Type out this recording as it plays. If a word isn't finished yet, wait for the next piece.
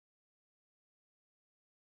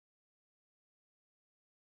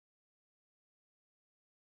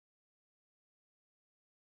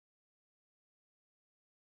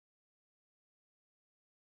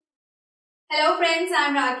Hello friends, I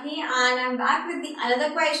am Rakhi and I am back with the another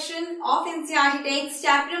question of NCERT text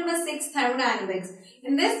chapter number 6 Thermodynamics.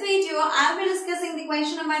 In this video, I will be discussing the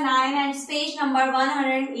question number 9 and it's page number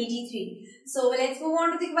 183. So let's move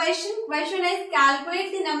on to the question. Question is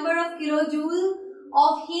calculate the number of kilojoule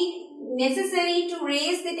of heat necessary to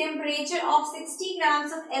raise the temperature of 60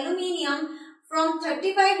 grams of aluminium from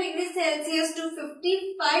 35 degrees Celsius to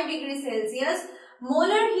 55 degrees Celsius.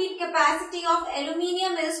 Molar heat capacity of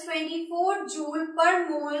aluminium is 24 joule per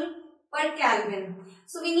mole per Kelvin.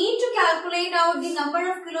 So we need to calculate out the number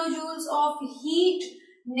of kilojoules of heat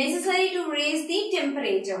necessary to raise the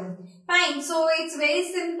temperature. Fine. So it's very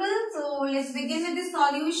simple. So let's begin with the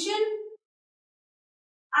solution.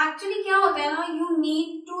 Actually, क्या होता है ना? You need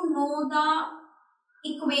to know the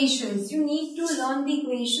equations. You need to learn the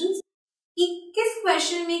equations. कि किस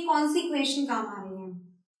question में कौन सी equation काम आ रही है?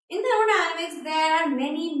 In thermodynamics, there are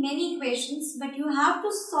many equations, but you have to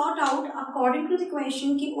sort out according to the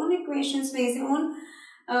equation कि उन equations में से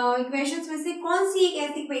equations में से कौन सी एक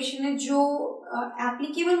ऐसी equation है जो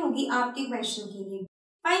applicable होगी आपके question के लिए.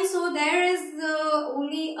 Fine. So there is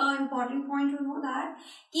only an important point to know that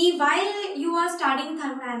कि while you are studying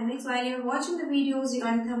thermodynamics, while you are watching the videos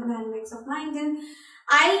regarding thermodynamics of 9th, then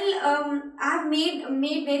I've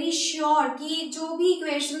made very sure कि जो भी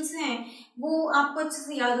equations हैं वो आपको अच्छे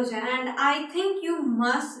से याद हो जाए. And I think you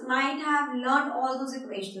might have learned all those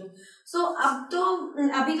equations. So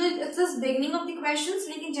अभी तो it's just beginning of the questions,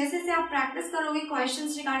 लेकिन जैसे जैसे आप practice करोगे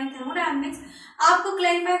questions regarding thermodynamics, आपको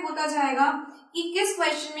clarify होता जाएगा कि किस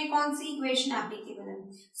question में कौन सी equation applicable है.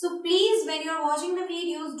 So please when you are watching the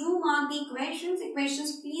videos, do mark the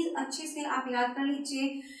equations please अच्छे से आप याद कर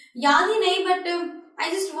लीजिए. याद ही नहीं but I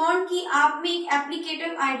just want कि आप में एक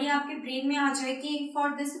applicative idea आपके brain में आ जाए कि for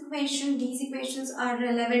this equation these equations are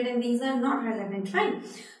relevant and these are not relevant, right?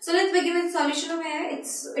 So let's begin with solution over here.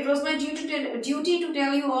 It was my duty to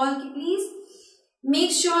tell you all कि please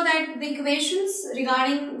make sure that the equations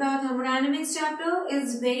regarding the thermodynamics chapter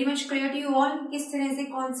is very much clear to you all. किस तरह से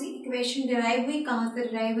कौन सी equation derive हुई, कहाँ से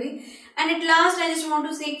derive हुई. And at last I just want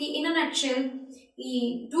to say कि in a nutshell,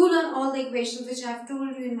 do learn all the equations which I have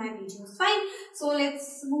told you in my videos. Fine. So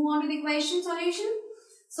let's move on to the equation solution.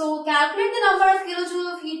 So calculate the number of kilojoule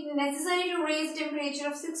of heat necessary to raise temperature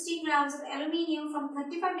of 60 grams of aluminium from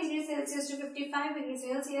 35 degrees Celsius to 55 degrees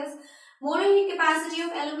Celsius. Molar heat capacity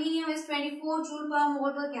of aluminium is 24 joule per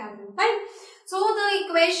mole per Kelvin. Fine. So the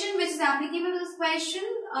equation which is applicable to this question,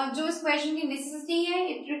 जो इस question की necessity है,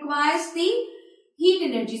 it requires the heat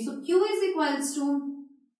energy. So Q is equals to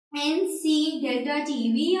NC delta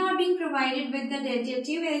T. We are being provided with the delta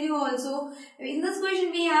T value also. In this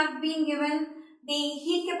question we have been given the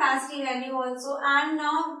heat capacity value also, and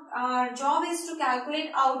now our job is to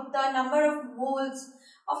calculate out the number of moles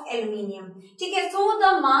of aluminium. ठीक है. So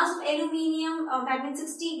the mass of aluminium, that means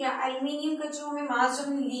 60 aluminium का जो हमें mass जो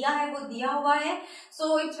हमने लिया है वो दिया हुआ है.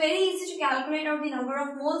 So it's very easy to calculate out the number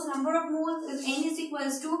of moles. Number of moles is N is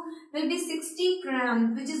equals to will be 60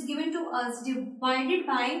 grams, which is given to us divided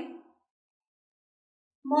by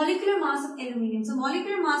molecular mass of aluminium. So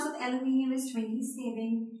molecular mass of aluminium is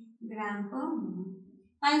 27 gram per mole.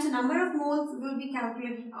 And so number of moles will be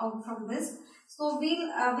calculated out from this. So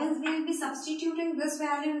we'll be substituting this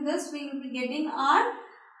value in this. We will be getting our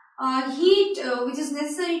heat which is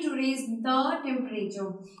necessary to raise the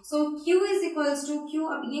temperature. So Q is equals to Q.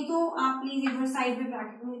 अब ये तो आप please इधर side में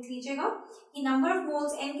bracket में लिख लीजिएगा कि number of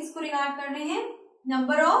moles N किसको रिगार्ड कर रहे हैं?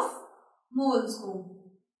 Number of moles को.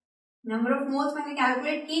 नंबर ऑफ मोल्स मैंने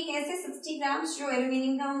कैलकुलेट की कैसे 60 ग्राम्स जो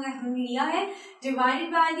एल्यूमिनियम का हमने लिया है divided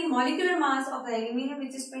by the molecular mass of the aluminium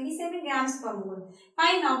which is 27 grams पर मोल.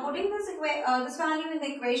 Fine. Now putting this value in the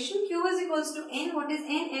equation Q is equals to N. What is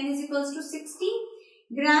N? N is equals to 60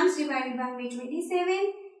 grams divided by 27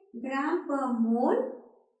 gram per mole.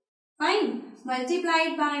 Fine.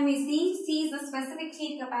 Multiplied by C. C is the specific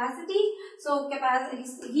heat capacity. So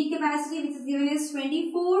heat capacity which is given is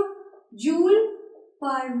 24 joule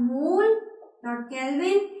per mole dot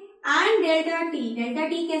Kelvin and delta T. Delta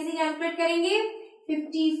T कैसे calculate करेंगे?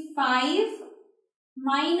 55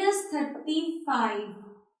 minus 35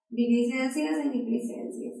 degree Celsius and degree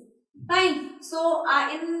Celsius. Fine. So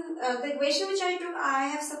in the equation which I took, I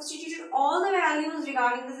have substituted all the values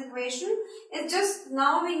regarding this equation. It's just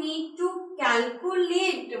now we need to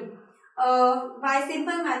calculate by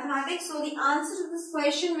simple mathematics. So the answer to this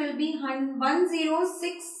question will be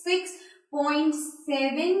 1066.7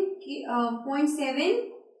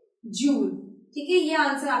 joule. ठीक है, ये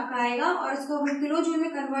answer आपका आएगा और इसको हम kilo joule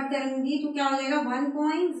में convert करेंगे तो क्या हो जाएगा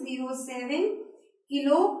 1.07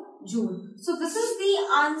 kilo joule. So this is the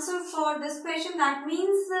answer for this question. That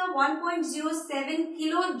means 1.07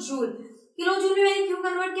 kilojoule. Kilo joule में मैंने क्यों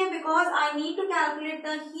कन्वर्ट किया? Because I need to calculate the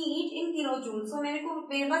heat in kilo joule. सो मेरे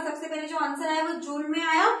पास सबसे पहले जो आंसर आया वो जूल में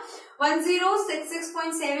आया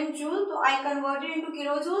 1066.7 जूल. तो I converted into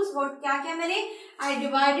kilo joules. वो क्या क्या मैंने, आई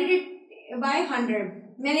डिवाइडेड इट बाय 100.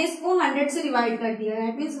 मैंने इसको 100 से डिवाइड कर दिया.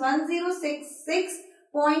 That means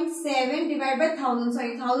 1066.7 divide by 1000.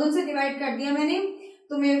 Sorry 1000 से डिवाइड कर दिया मैंने,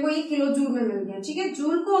 तो मेरे को ये किलो जूल में मिल गया. ठीक है,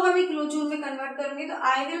 जूल को अगर मैं किलो जूल में कन्वर्ट करूंगी तो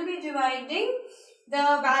I will be dividing the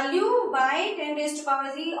value by 10 raised to power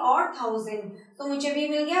 3 और 1000. तो मुझे भी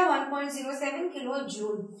मिल गया 1.07 kilo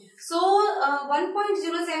joule. So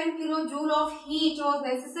 1.07 kilo joule of heat was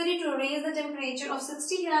necessary to raise the temperature of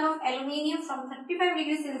 60 gram of aluminium from 35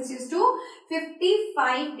 degrees Celsius to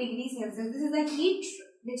 55 degrees Celsius. This is the heat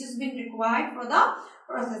which has been required for the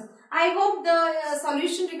process. I hope the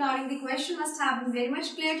solution regarding the question must have been very much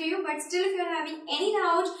clear to you. But still, if you are having any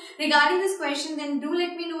doubt regarding this question, then do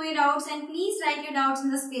let me know your doubts and please write your doubts in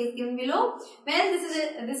the space given below. Well, this is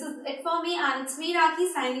it for me, and it's me Rakhi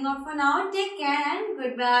signing off for now. Take care and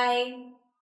goodbye.